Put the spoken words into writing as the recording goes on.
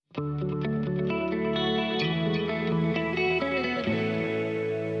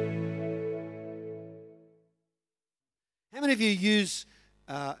many of you use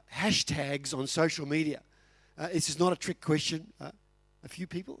hashtags on social media? This is not a trick question. A few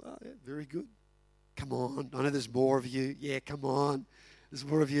people? Oh, yeah, very good. Come on. I know there's more of you. Yeah, come on. There's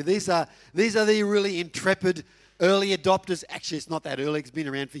more of you. These are the really intrepid early adopters. Actually, it's not that early. It's been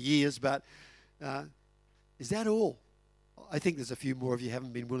around for years, but is that all? I think there's a few more of you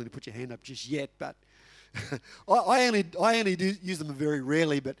haven't been willing to put your hand up just yet, but I only do use them very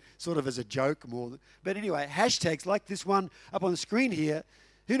rarely, but sort of as a joke more. But anyway, hashtags like this one up on the screen here,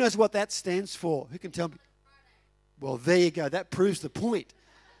 who knows what that stands for? Who can tell me? Well, there you go. That proves the point.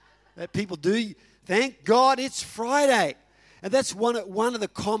 That people do. Thank God it's Friday. And that's one of the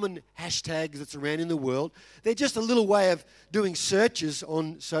common hashtags that's around in the world. They're just a little way of doing searches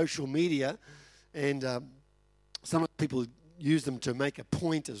on social media. And some people use them to make a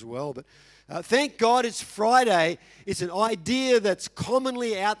point as well. But thank God it's Friday. It's an idea that's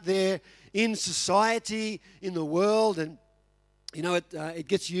commonly out there in society, in the world. And, it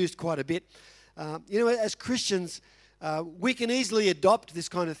gets used quite a bit. As Christians, we can easily adopt this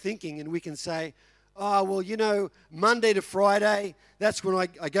kind of thinking, and we can say, oh, well, Monday to Friday, that's when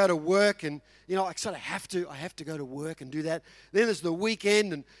I go to work, and, I sort of have to go to work and do that. Then there's the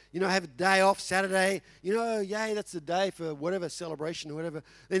weekend, and, I have a day off Saturday, yay, that's the day for whatever celebration or whatever.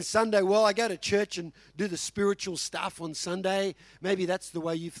 Then Sunday, well, I go to church and do the spiritual stuff on Sunday. Maybe that's the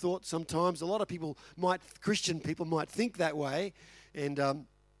way you've thought sometimes. A lot of Christian people might think that way, and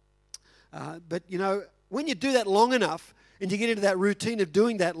but when you do that long enough and you get into that routine of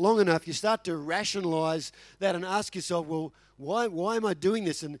doing that long enough, you start to rationalize that and ask yourself, well, why am I doing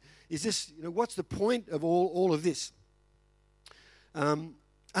this? And is this, what's the point of all of this? And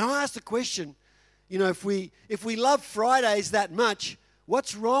I ask the question, if we love Fridays that much,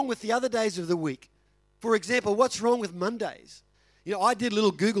 what's wrong with the other days of the week? For example, what's wrong with Mondays? I did a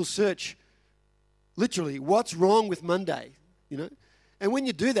little Google search, literally, what's wrong with Monday, And when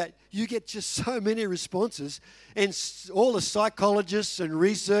you do that, you get just so many responses. And all the psychologists and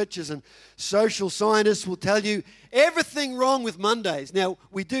researchers and social scientists will tell you everything wrong with Mondays. Now,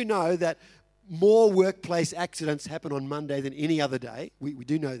 we do know that more workplace accidents happen on Monday than any other day. We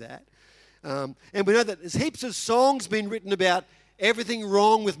do know that. And we know that there's heaps of songs being written about everything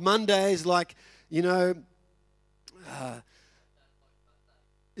wrong with Mondays, like, is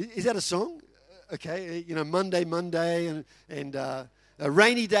that a song? Okay, Monday, and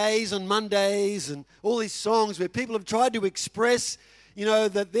rainy days on Mondays, and all these songs where people have tried to express,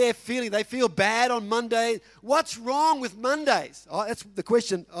 that they feel bad on Monday. What's wrong with Mondays? Oh, that's the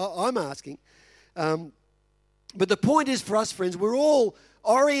question I'm asking. But the point is for us, friends, we're all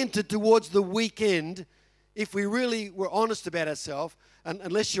oriented towards the weekend if we really were honest about ourselves,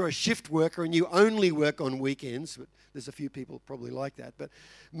 unless you're a shift worker and you only work on weekends. But there's a few people probably like that. But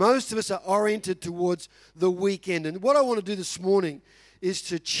most of us are oriented towards the weekend. And what I want to do this morning is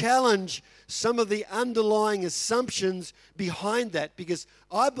to challenge some of the underlying assumptions behind that, because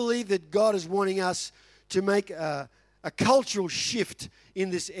I believe that God is wanting us to make a cultural shift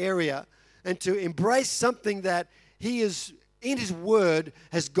in this area and to embrace something that He is in His Word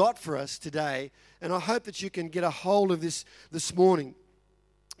has got for us today. And I hope that you can get a hold of this morning,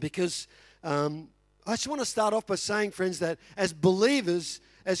 because I just want to start off by saying, friends, that as believers,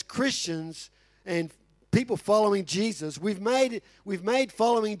 as Christians, and people following Jesus, we've made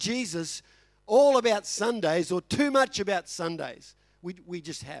following Jesus all about Sundays, or too much about Sundays. We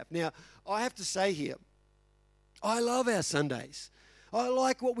just have. Now, I have to say here, I love our Sundays. I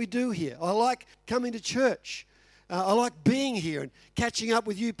like what we do here. I like coming to church. I like being here and catching up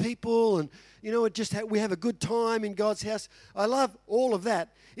with you people, and we have a good time in God's house. I love all of that.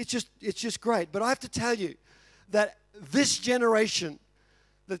 It's just great. But I have to tell you that this generation,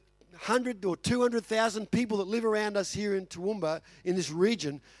 100 or 200,000 people that live around us here in Toowoomba, in this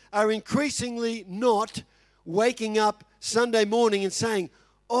region, are increasingly not waking up Sunday morning and saying,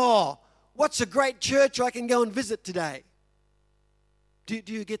 oh, what's a great church I can go and visit today? Do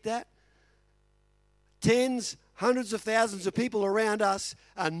you get that? Tens, hundreds of thousands of people around us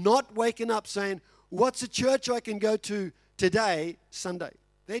are not waking up saying, what's a church I can go to today, Sunday?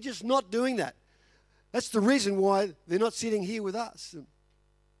 They're just not doing that. That's the reason why they're not sitting here with us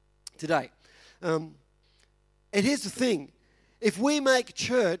today. And here's the thing. If we make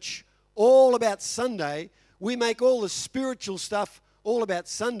church all about Sunday, we make all the spiritual stuff all about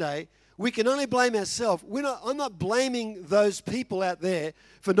Sunday, we can only blame ourselves. I'm not blaming those people out there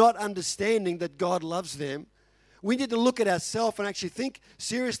for not understanding that God loves them. We need to look at ourselves and actually think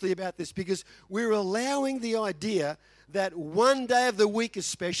seriously about this, because we're allowing the idea that one day of the week is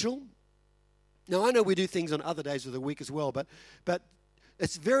special. Now, I know we do things on other days of the week as well, but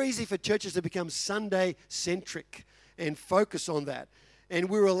it's very easy for churches to become Sunday-centric. and focus on that. And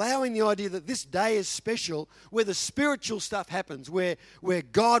we're allowing the idea that this day is special, where the spiritual stuff happens, where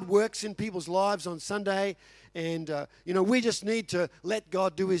God works in people's lives on Sunday. And, we just need to let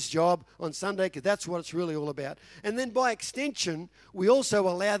God do his job on Sunday, because that's what it's really all about. And then by extension, we also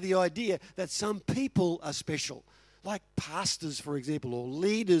allow the idea that some people are special, like pastors, for example, or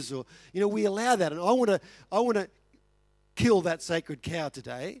leaders, or, we allow that. And I want to kill that sacred cow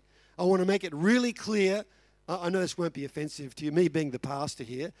today. I want to make it really clear. I know this won't be offensive to you, me being the pastor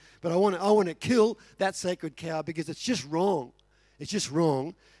here, but I want to kill that sacred cow, because it's just wrong. It's just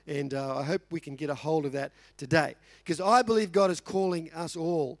wrong, and I hope we can get a hold of that today, because I believe God is calling us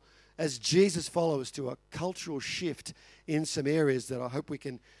all as Jesus followers to a cultural shift in some areas that I hope we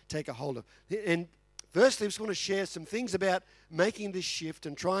can take a hold of. And firstly, I just want to share some things about making this shift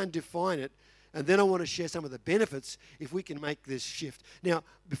and try and define it. And then I want to share some of the benefits if we can make this shift. Now,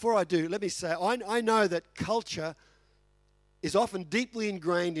 before I do, let me say, I know that culture is often deeply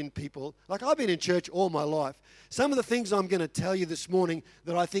ingrained in people. Like, I've been in church all my life. Some of the things I'm going to tell you this morning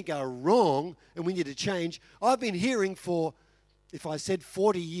that I think are wrong and we need to change, I've been hearing for, if I said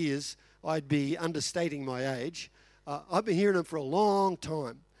 40 years, I'd be understating my age. I've been hearing them for a long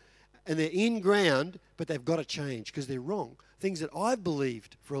time. And they're in ground, but they've got to change because they're wrong. Things that I've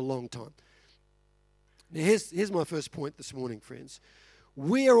believed for a long time. Now, here's my first point this morning, friends.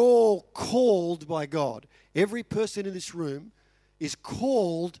 We are all called by God. Every person in this room is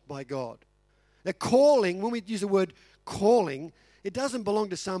called by God. Now, calling, when we use the word calling, it doesn't belong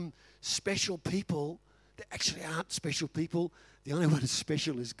to some special people. They actually aren't special people. The only one who's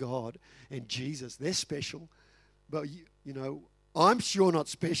special is God and Jesus. They're special. But, I'm sure not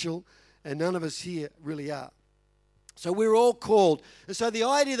special, and none of us here really are. So we're all called. And so the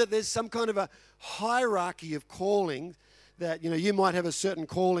idea that there's some kind of a hierarchy of calling, that, you might have a certain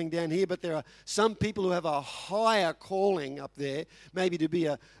calling down here, but there are some people who have a higher calling up there, maybe to be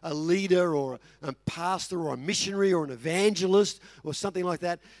a leader or a pastor or a missionary or an evangelist or something like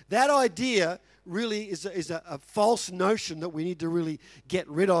that. That idea really is a false notion that we need to really get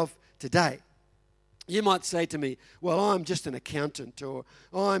rid of today. You might say to me, well, I'm just an accountant, or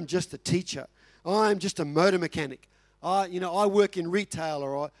I'm just a teacher, I'm just a motor mechanic. I work in retail,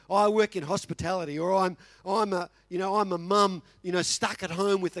 or I work in hospitality, or I'm a mum, stuck at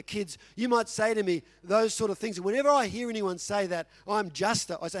home with the kids. You might say to me those sort of things. And whenever I hear anyone say that, I'm just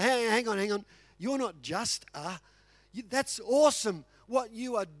a, I say, hey, hang on. You're not just a. That's awesome. What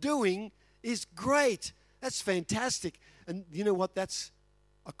you are doing is great. That's fantastic. And you know what? That's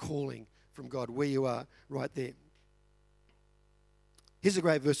a calling from God, where you are right there. Here's a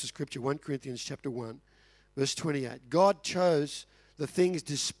great verse of Scripture, 1 Corinthians chapter 1. Verse 28, God chose the things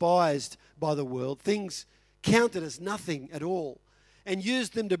despised by the world, things counted as nothing at all, and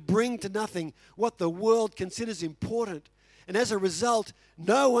used them to bring to nothing what the world considers important. And as a result,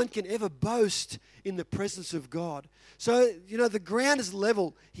 no one can ever boast in the presence of God. So, the ground is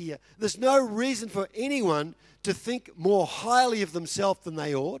level here. There's no reason for anyone to think more highly of themselves than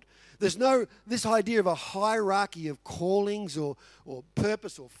they ought. There's this idea of a hierarchy of callings or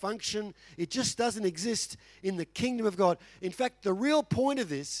purpose or function. It just doesn't exist in the kingdom of God. In fact, the real point of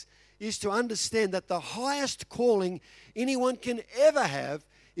this is to understand that the highest calling anyone can ever have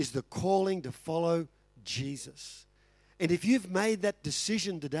is the calling to follow Jesus. And if you've made that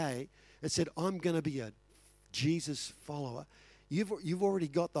decision today and said, I'm going to be a Jesus follower, you've already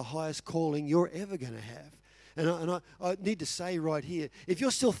got the highest calling you're ever going to have. And I need to say right here, if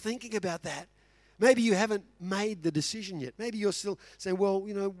you're still thinking about that, maybe you haven't made the decision yet. Maybe you're still saying, well,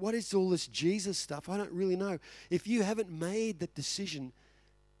 what is all this Jesus stuff? I don't really know. If you haven't made that decision,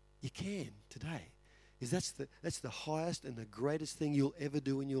 you can today. Because that's the highest and the greatest thing you'll ever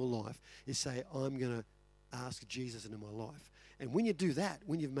do in your life, is say, I'm going to ask Jesus into my life. And when you do that,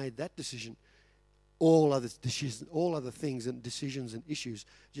 when you've made that decision, all other decisions, all other things and decisions and issues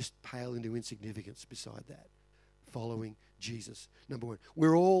just pale into insignificance beside that. Following Jesus, number one.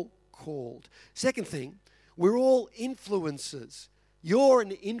 We're all called. Second thing, we're all influencers. You're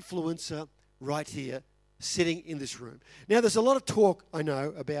an influencer right here, sitting in this room. Now, there's a lot of talk, I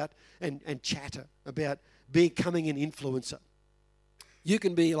know, about and chatter about becoming an influencer. You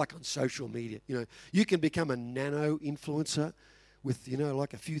can be like on social media, you can become a nano influencer with,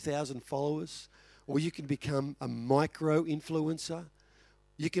 like a few thousand followers, or you can become a micro influencer.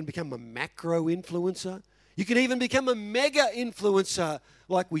 You can become a macro influencer. You can even become a mega influencer,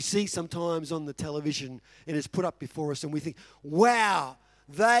 like we see sometimes on the television, and it's put up before us, and we think, wow,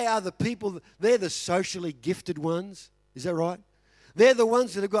 they are the people, they're the socially gifted ones. Is that right? They're the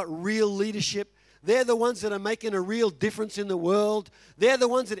ones that have got real leadership. They're the ones that are making a real difference in the world. They're the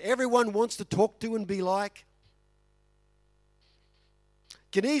ones that everyone wants to talk to and be like.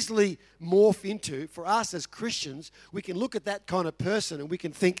 can easily morph into, for us as Christians, we can look at that kind of person and we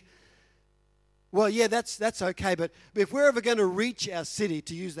can think, well, yeah, that's okay, but if we're ever going to reach our city,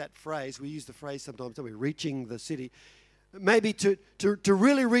 to use that phrase, we use the phrase sometimes, don't we, reaching the city, maybe to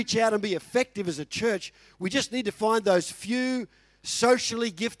really reach out and be effective as a church, we just need to find those few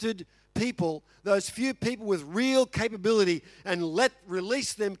socially gifted people, those few people with real capability, and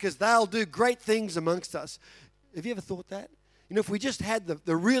release them because they'll do great things amongst us. Have you ever thought that? You know, if we just had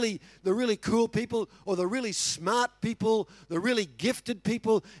the really cool people, or the really smart people, the really gifted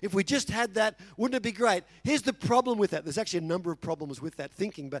people, if we just had that, wouldn't it be great? Here's the problem with that. There's actually a number of problems with that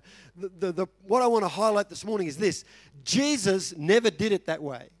thinking, but what I want to highlight this morning is this. Jesus never did it that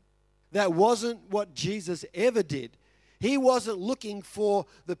way. That wasn't what Jesus ever did. He wasn't looking for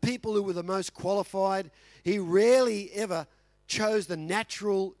the people who were the most qualified. He rarely ever chose the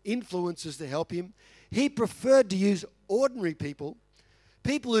natural influences to help him. He preferred to use ordinary people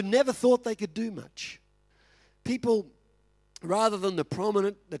who never thought they could do much. People, rather than the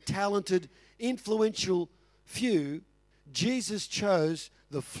prominent, the talented, influential few, Jesus chose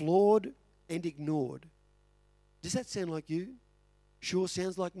the flawed and ignored. Does that sound like you? Sure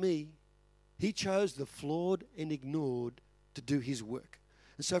sounds like me. He chose the flawed and ignored to do his work.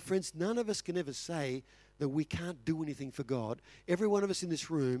 And so, friends, none of us can ever say that we can't do anything for God. Every one of us in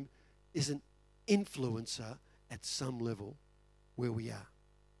this room is an influencer at some level where we are.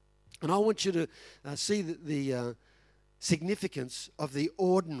 And I want you to see the significance of the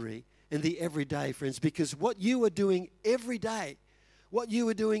ordinary and the everyday, friends, because what you are doing every day,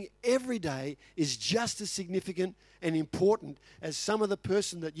 is just as significant and important as some of the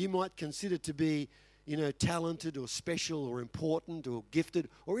person that you might consider to be, talented or special or important or gifted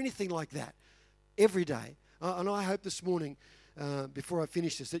or anything like that. Every day. And I hope this morning, before I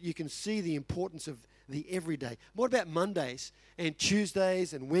finish this, that you can see the importance of the everyday. What about Mondays and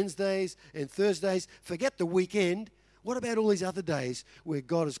Tuesdays and Wednesdays and Thursdays? Forget the weekend. What about all these other days where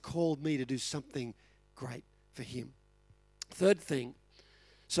God has called me to do something great for him? Third thing,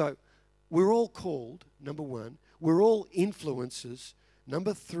 so we're all called, number one. We're all influencers.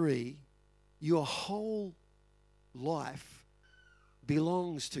 Number three, your whole life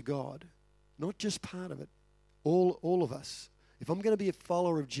belongs to God, not just part of it. All of us. If I'm going to be a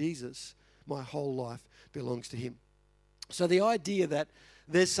follower of Jesus, my whole life belongs to him. So the idea that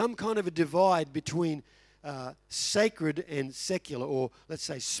there's some kind of a divide between sacred and secular, or let's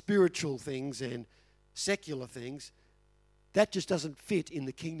say spiritual things and secular things, that just doesn't fit in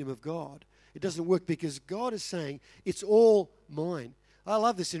the kingdom of God. It doesn't work because God is saying, it's all mine. I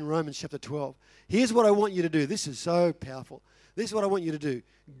love this in Romans chapter 12. Here's what I want you to do. This is so powerful. This is what I want you to do.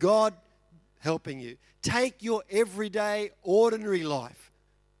 God helping you. Take your everyday, ordinary life,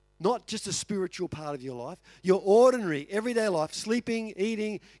 not just a spiritual part of your life, your ordinary, everyday life, sleeping,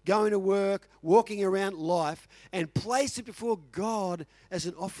 eating, going to work, walking around life, and place it before God as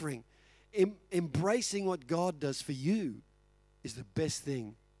an offering. Embracing what God does for you is the best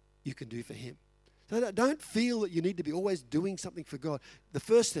thing you can do for him. So don't feel that you need to be always doing something for God. The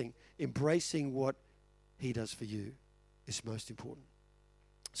first thing, embracing what he does for you, is most important.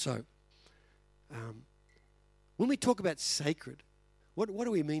 So, when we talk about sacred, what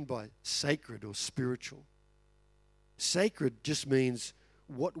do we mean by sacred or spiritual? Sacred just means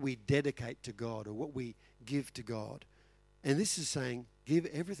what we dedicate to God or what we give to God. And this is saying, give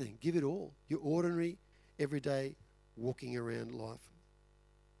everything, give it all. Your ordinary, everyday, walking around life.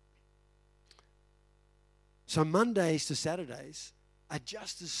 So Mondays to Saturdays are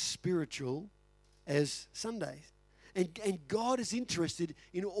just as spiritual as Sundays. And God is interested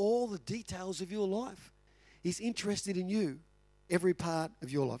in all the details of your life. He's interested in you, every part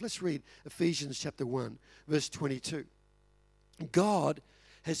of your life. Let's read Ephesians chapter 1, verse 22. God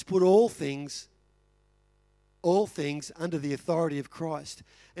has put all things under the authority of Christ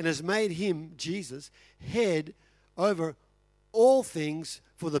and has made him, Jesus, head over all things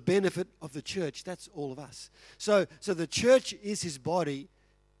for the benefit of the church. That's all of us. So the church is his body,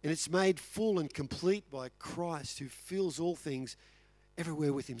 and it's made full and complete by Christ, who fills all things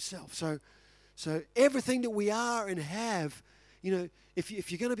everywhere with himself. So everything that we are and have,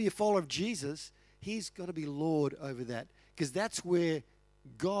 if you're going to be a follower of Jesus, he's got to be Lord over that, because that's where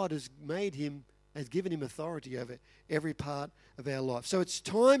God has given him authority over every part of our life. So it's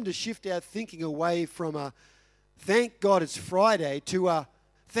time to shift our thinking away from a thank God it's Friday to a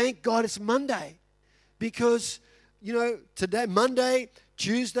thank God it's Monday. Because, today, Monday,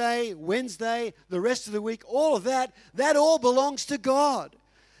 Tuesday, Wednesday, the rest of the week, all of that all belongs to God.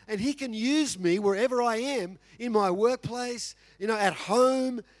 and He can use me wherever I am, in my workplace, at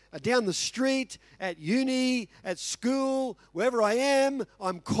home, down the street, at uni, at school, wherever I am,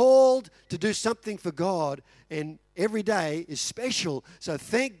 I'm called to do something for God, and every day is special. So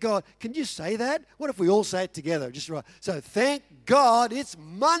thank God. Can you say that? What if we all say it together? Just right. So thank God it's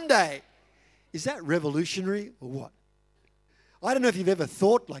Monday. Is that revolutionary or what? I don't know if you've ever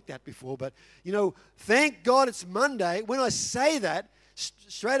thought like that before, but, thank God it's Monday. When I say that,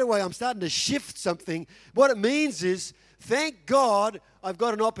 straight away I'm starting to shift something. What it means is, thank God I've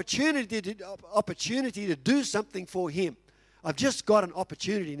got an opportunity to do something for Him. I've just got an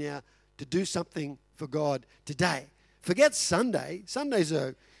opportunity now to do something for God today. Forget Sunday. Sundays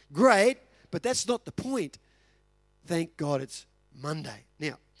are great, but that's not the point. Thank God it's Monday.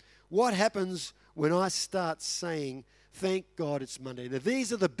 Now, what happens when I start saying, thank God it's Monday? Now,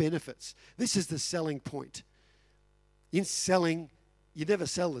 these are the benefits. This is the selling point. In selling, you never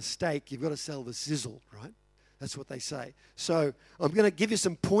sell the steak. You've got to sell the sizzle, right? That's what they say. So I'm going to give you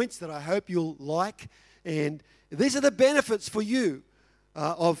some points that I hope you'll like. And these are the benefits for you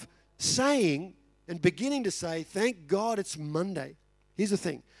of saying and beginning to say, thank God it's Monday. Here's the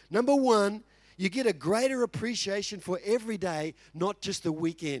thing. Number one, you get a greater appreciation for every day, not just the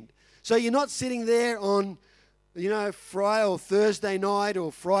weekend. So you're not sitting there on, Friday or Thursday night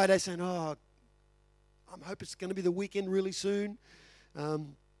or Friday saying, I hope it's going to be the weekend really soon.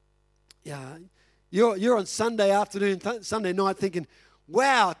 You're on Sunday afternoon, Sunday night thinking,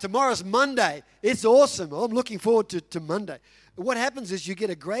 wow, tomorrow's Monday. It's awesome. I'm looking forward to Monday. What happens is you get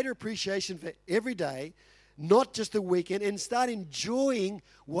a greater appreciation for every day, not just the weekend, and start enjoying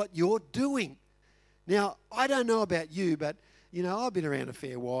what you're doing. Now, I don't know about you, but, I've been around a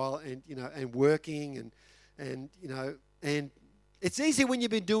fair while and working and it's easy when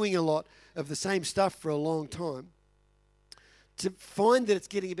you've been doing a lot of the same stuff for a long time to find that it's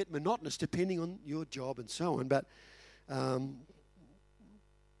getting a bit monotonous depending on your job and so on. But I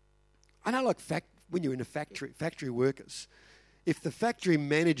know, like when you're in a factory workers, if the factory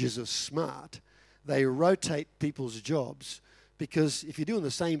managers are smart, they rotate people's jobs, because if you're doing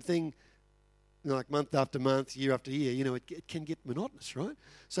the same thing like month after month, year after year, it can get monotonous, right?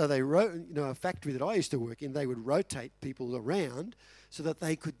 So they a factory that I used to work in, they would rotate people around so that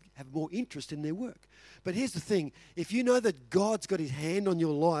they could have more interest in their work. But here's the thing. If you know that God's got His hand on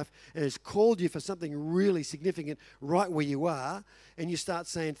your life and has called you for something really significant right where you are, and you start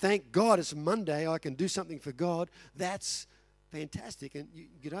saying, thank God it's Monday, I can do something for God, that's fantastic, and you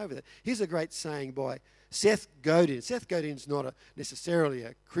get over that. Here's a great saying by Seth Godin. Seth Godin's not necessarily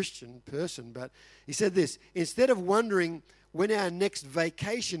a Christian person, but he said this: instead of wondering when our next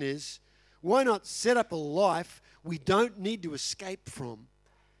vacation is, why not set up a life we don't need to escape from?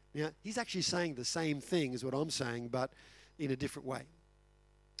 Now, he's actually saying the same thing as what I'm saying, but in a different way,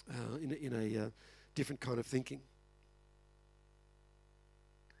 in a different kind of thinking.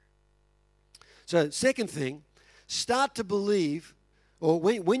 So, second thing, start to believe, or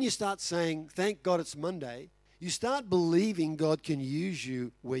when you start saying, thank God it's Monday, you start believing God can use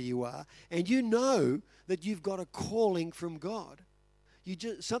you where you are, and you know that you've got a calling from God.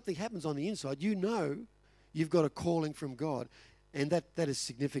 Something happens on the inside. You know you've got a calling from God, and that is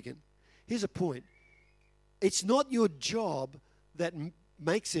significant. Here's a point. It's not your job that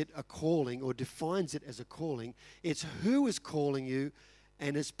makes it a calling or defines it as a calling. It's who is calling you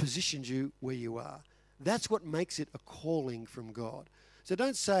and has positioned you where you are. That's what makes it a calling from God. So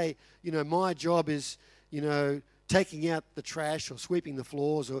don't say, my job is, taking out the trash or sweeping the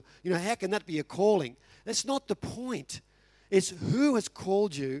floors, or, how can that be a calling? That's not the point. It's who has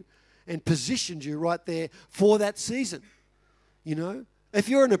called you and positioned you right there for that season. If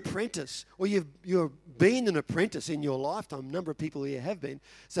you're an apprentice, or you've been an apprentice in your lifetime, a number of people here have been,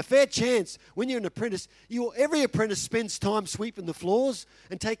 it's a fair chance when you're an apprentice, every apprentice spends time sweeping the floors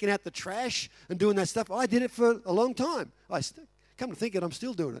and taking out the trash and doing that stuff. I did it for a long time. Come to think of it, I'm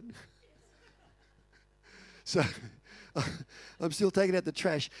still doing it. So I'm still taking out the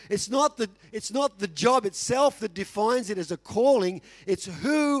trash. It's not the job itself that defines it as a calling. It's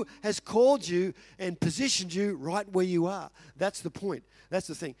who has called you and positioned you right where you are. That's the point. That's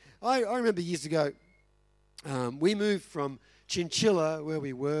the thing. I remember years ago, we moved from Chinchilla, where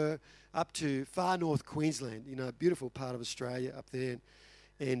we were, up to far north Queensland, a beautiful part of Australia up there,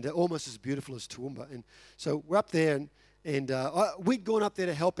 and almost as beautiful as Toowoomba. And so we're up there, and we'd gone up there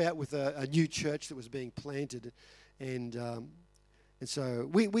to help out with a new church that was being planted. And so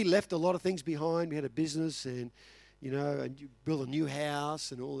we left a lot of things behind. We had a business, and and you build a new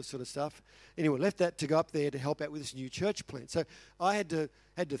house and all this sort of stuff. Anyway, left that to go up there to help out with this new church plant. So I had to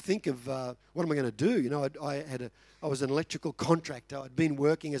think of what am I going to do? I was an electrical contractor. I'd been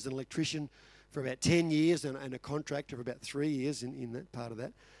working as an electrician for about 10 years and a contractor for about 3 years in that part of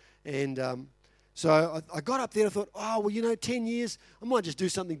that. And so I got up there and I thought, 10 years, I might just do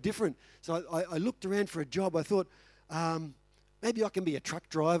something different. So I looked around for a job. I thought, maybe I can be a truck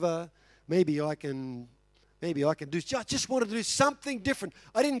driver. Maybe I can do, just wanted to do something different.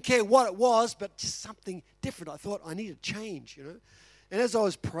 I didn't care what it was, but just something different. I thought I needed change, And as I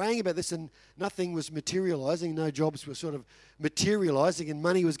was praying about this and nothing was materializing, no jobs were sort of materializing and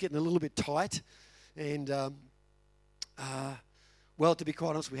money was getting a little bit tight. And, to be quite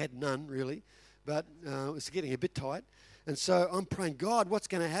honest, we had none really, but it was getting a bit tight. And so I'm praying, God, what's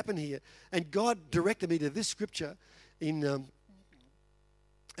going to happen here? And God directed me to this scripture in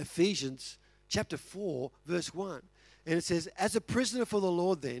Ephesians chapter 4, verse 1. And it says, as a prisoner for the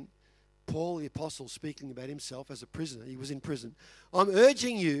Lord then, Paul the apostle speaking about himself as a prisoner, he was in prison, I'm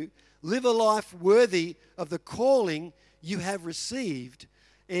urging you, live a life worthy of the calling you have received.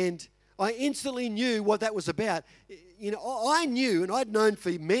 And I instantly knew what that was about. I knew, and I'd known for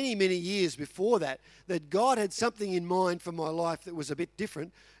many, many years before that God had something in mind for my life that was a bit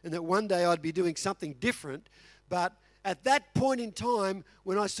different, and that one day I'd be doing something different. But at that point in time,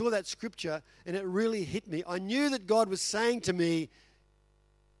 when I saw that scripture and it really hit me, I knew that God was saying to me,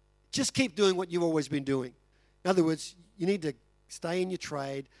 just keep doing what you've always been doing. In other words, you need to stay in your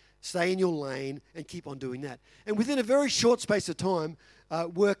trade, stay in your lane, and keep on doing that. And within a very short space of time,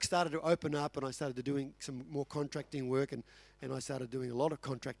 work started to open up, and I started doing some more contracting work, and I started doing a lot of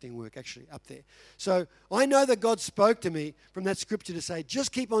contracting work actually up there. So I know that God spoke to me from that scripture to say,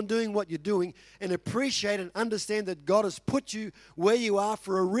 just keep on doing what you're doing and appreciate and understand that God has put you where you are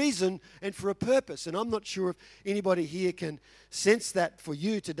for a reason and for a purpose. And I'm not sure if anybody here can sense that for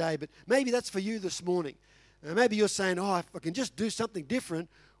you today, but maybe that's for you this morning. Maybe you're saying, if I can just do something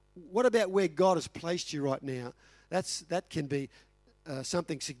different, what about where God has placed you right now? That can be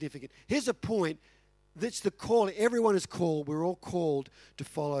something significant. Here's a point. That's the call. Everyone is called. We're all called to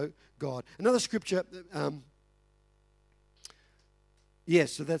follow God. Another scripture. So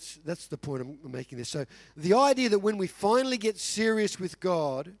that's the point I'm making this. So the idea that when we finally get serious with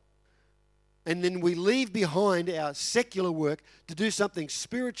God, and then we leave behind our secular work to do something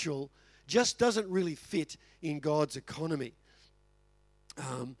spiritual, just doesn't really fit in God's economy.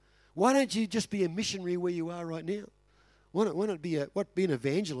 Why don't you just be a missionary where you are right now? Why not be an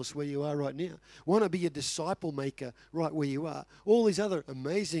evangelist where you are right now? Why not be a disciple maker right where you are? All these other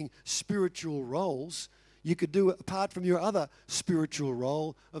amazing spiritual roles you could do apart from your other spiritual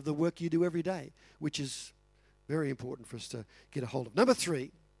role of the work you do every day, which is very important for us to get a hold of. Number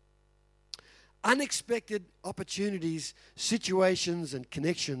 3, unexpected opportunities, situations, and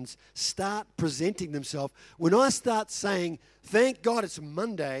connections start presenting themselves. When I start saying, thank God it's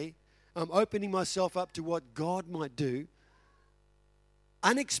Monday, I'm opening myself up to what God might do,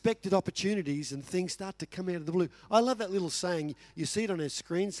 unexpected opportunities and things start to come out of the blue. I love that little saying. You see it on our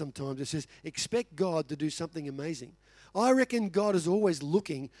screen sometimes. It says, expect God to do something amazing. I reckon God is always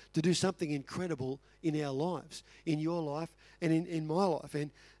looking to do something incredible in our lives, in your life and in my life.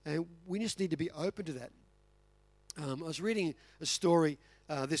 And we just need to be open to that. I was reading a story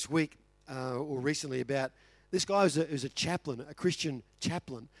this week or recently about this guy who's a chaplain, a Christian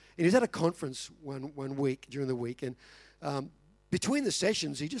chaplain. And he's at a conference one week during the week. And between the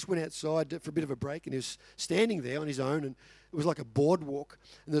sessions, he just went outside for a bit of a break, and he was standing there on his own, and it was like a boardwalk,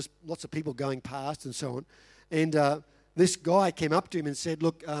 and there's lots of people going past and so on. And this guy came up to him and said,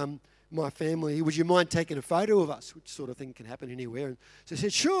 look, my family, would you mind taking a photo of us? Which sort of thing can happen anywhere. And so he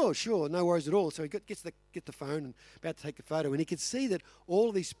said, sure, no worries at all. So he gets the phone and about to take a photo, and he could see that all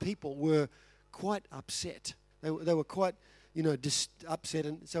of these people were quite upset. They were quite, just upset,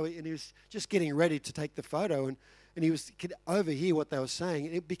 and he was just getting ready to take the photo, and he could overhear what they were saying.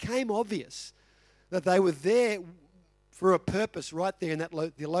 And it became obvious that they were there for a purpose right there, and that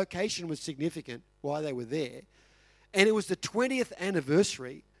the location was significant why they were there. And it was the 20th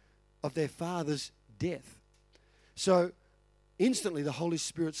anniversary of their father's death. So instantly the Holy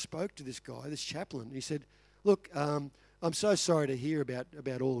Spirit spoke to this guy, this chaplain. He said, look, I'm so sorry to hear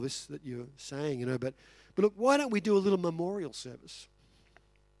about all this that you're saying, but look, why don't we do a little memorial service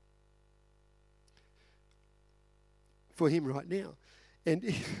for him right now?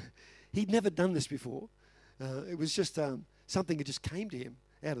 And he'd never done this before. It was just something that just came to him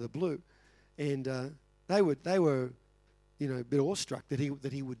out of the blue. And they were a bit awestruck that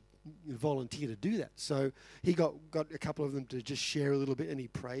he would volunteer to do that. So he got a couple of them to just share a little bit, and he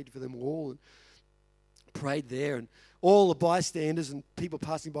prayed for them all. prayed there, and all the bystanders and people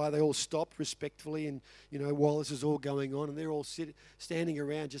passing by, they all stopped respectfully, and while this is all going on, and they're all standing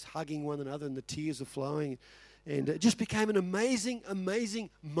around just hugging one another, and the tears are flowing, and it just became an amazing, amazing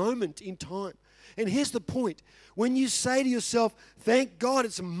moment in time. And here's the point: when you say to yourself, "Thank God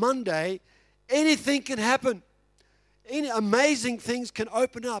it's Monday," anything can happen. Any amazing things can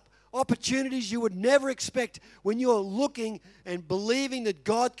open up. Opportunities you would never expect when you're looking and believing that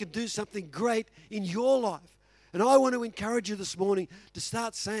God can do something great in your life. And I want to encourage you this morning to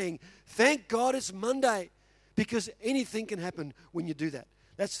start saying, "Thank God it's Monday," because anything can happen when you do that.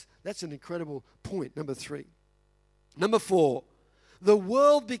 That's an incredible point, number 3. Number 4, the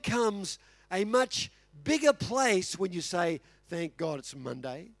world becomes a much bigger place when you say, "Thank God it's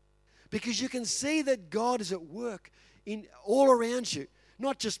Monday," because you can see that God is at work in all around you.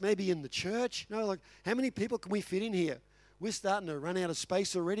 Not just maybe in the church. Like, how many people can we fit in here? We're starting to run out of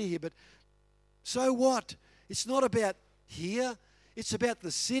space already here, but so what? It's not about here. It's about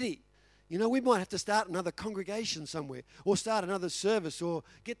the city. We might have to start another congregation somewhere, or start another service, or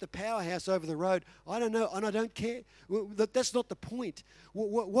get the powerhouse over the road. I don't know, and I don't care. That's not the point.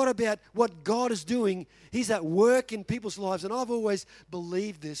 What about what God is doing? He's at work in people's lives, and I've always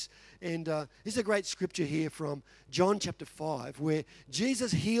believed this. And there's a great scripture here from John chapter 5, where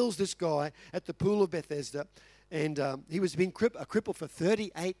Jesus heals this guy at the pool of Bethesda, and he was being a cripple for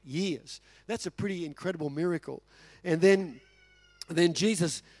 38 years. That's a pretty incredible miracle. And then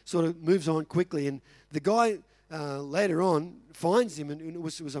Jesus sort of moves on quickly, and the guy later on finds him and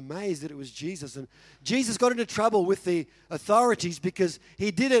was amazed that it was Jesus. And Jesus got into trouble with the authorities because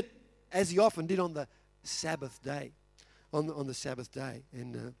he did it, as he often did, on the Sabbath day. On the Sabbath day.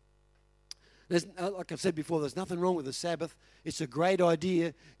 And like I've said before, there's nothing wrong with the Sabbath. It's a great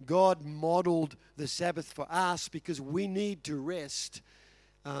idea. God modeled the Sabbath for us because we need to rest.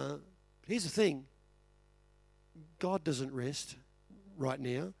 Here's the thing. God doesn't rest right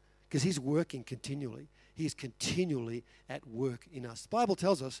now because he's working continually. He is continually at work in us. The Bible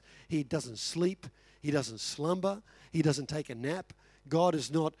tells us he doesn't sleep, he doesn't slumber, he doesn't take a nap. God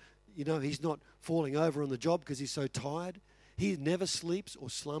is not, he's not falling over on the job because he's so tired. He never sleeps or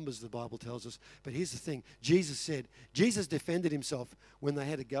slumbers, the Bible tells us. But here's the thing. Jesus defended himself when they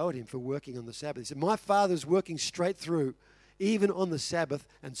had to go at him for working on the Sabbath. He said, "My Father's working straight through, even on the Sabbath,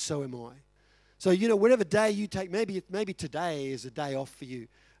 and so am I." So, whatever day you take, maybe today is a day off for you.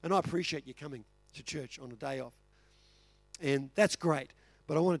 And I appreciate you coming to church on a day off. And that's great.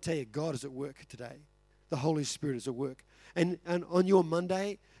 But I want to tell you, God is at work today. The Holy Spirit is at work. And on your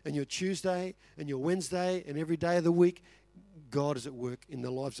Monday and your Tuesday and your Wednesday and every day of the week, God is at work in the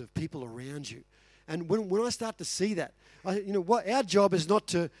lives of people around you. And when I start to see that, our job is not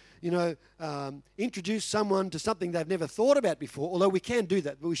to, introduce someone to something they've never thought about before, although we can do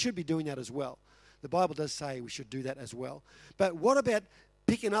that, but we should be doing that as well. The Bible does say we should do that as well. But what about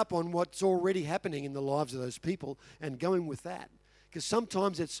picking up on what's already happening in the lives of those people and going with that? Because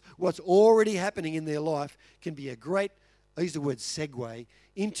sometimes it's what's already happening in their life can be a great, I use the word segue,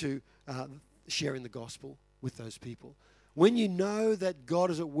 into sharing the gospel with those people. When you know that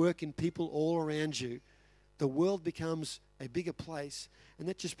God is at work in people all around you, the world becomes a bigger place, and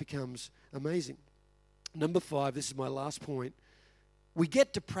that just becomes amazing. Number 5, this is my last point. We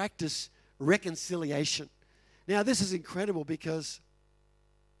get to practice reconciliation. Now, this is incredible because,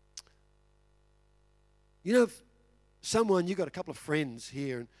 if you've got a couple of friends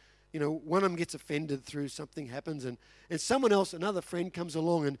here, and, one of them gets offended through something happens, and someone else, another friend comes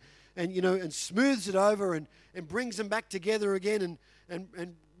along and smooths it over and brings them back together again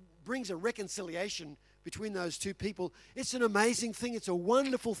and brings a reconciliation between those two people. It's an amazing thing. It's a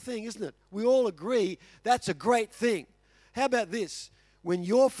wonderful thing, isn't it? We all agree that's a great thing. How about this? When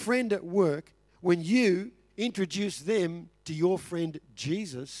your friend at work, when you introduce them to your friend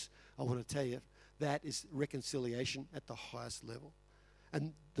Jesus, I want to tell you, that is reconciliation at the highest level.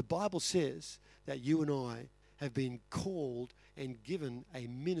 And the Bible says that you and I have been called and given a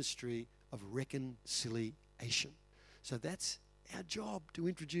ministry of reconciliation. So that's our job, to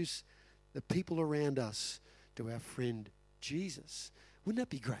introduce the people around us to our friend Jesus. Wouldn't that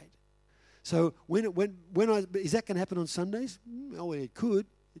be great? So is that going to happen on Sundays? Oh, it could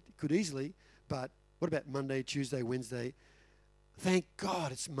easily. But what about Monday, Tuesday, Wednesday? Thank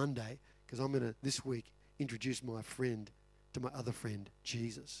God it's Monday, because I'm going to this week introduce my friend to my other friend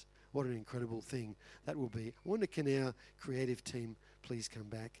Jesus. What an incredible thing that will be. I wonder, can our creative team please come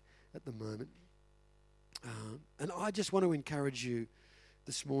back at the moment? And I just want to encourage you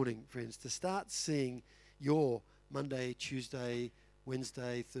this morning, friends, to start seeing your Monday, Tuesday,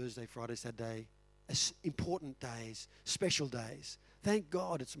 Wednesday, Thursday, Friday, Saturday as important days, special days. Thank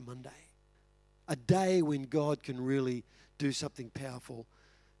God it's Monday. a day when God can really do something powerful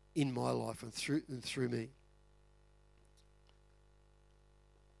in my life and through me.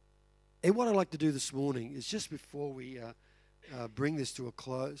 And what I'd like to do this morning is, just before we bring this to a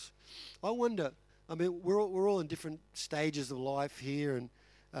close, I wonder, I mean, we're all in different stages of life here,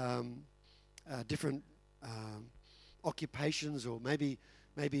 and different occupations, or maybe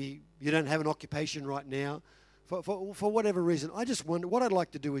you don't have an occupation right now. For whatever reason, I just wonder, what I'd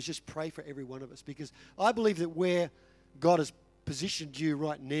like to do is just pray for every one of us, because I believe that where God has positioned you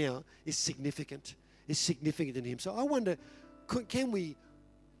right now is significant. It's significant in Him. So I wonder, can we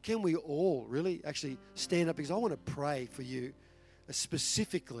all really actually stand up, because I want to pray for you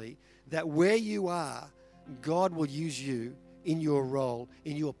specifically that where you are, God will use you in your role,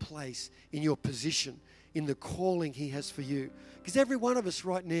 in your place, in your position, in the calling He has for you. Because every one of us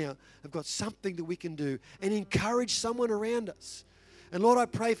right now have got something that we can do and encourage someone around us. And Lord, I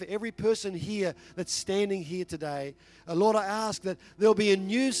pray for every person here that's standing here today. Lord, I ask that there'll be a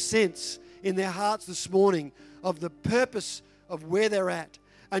new sense in their hearts this morning of the purpose of where they're at,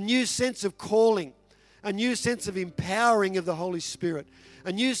 a new sense of calling, a new sense of empowering of the Holy Spirit,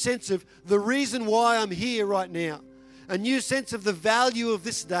 a new sense of the reason why I'm here right now, a new sense of the value of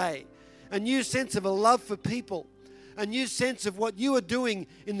this day, a new sense of a love for people, a new sense of what you are doing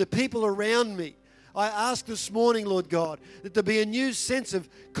in the people around me. I ask this morning, Lord God, that there be a new sense of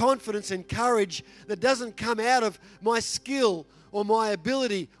confidence and courage that doesn't come out of my skill or my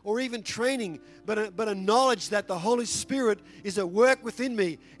ability or even training, but a knowledge that the Holy Spirit is at work within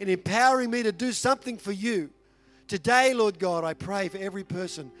me and empowering me to do something for you. Today, Lord God, I pray for every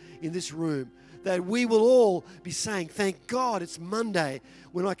person in this room that we will all be saying, thank God it's Monday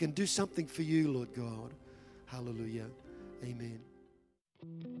when I can do something for you, Lord God. Hallelujah. Amen.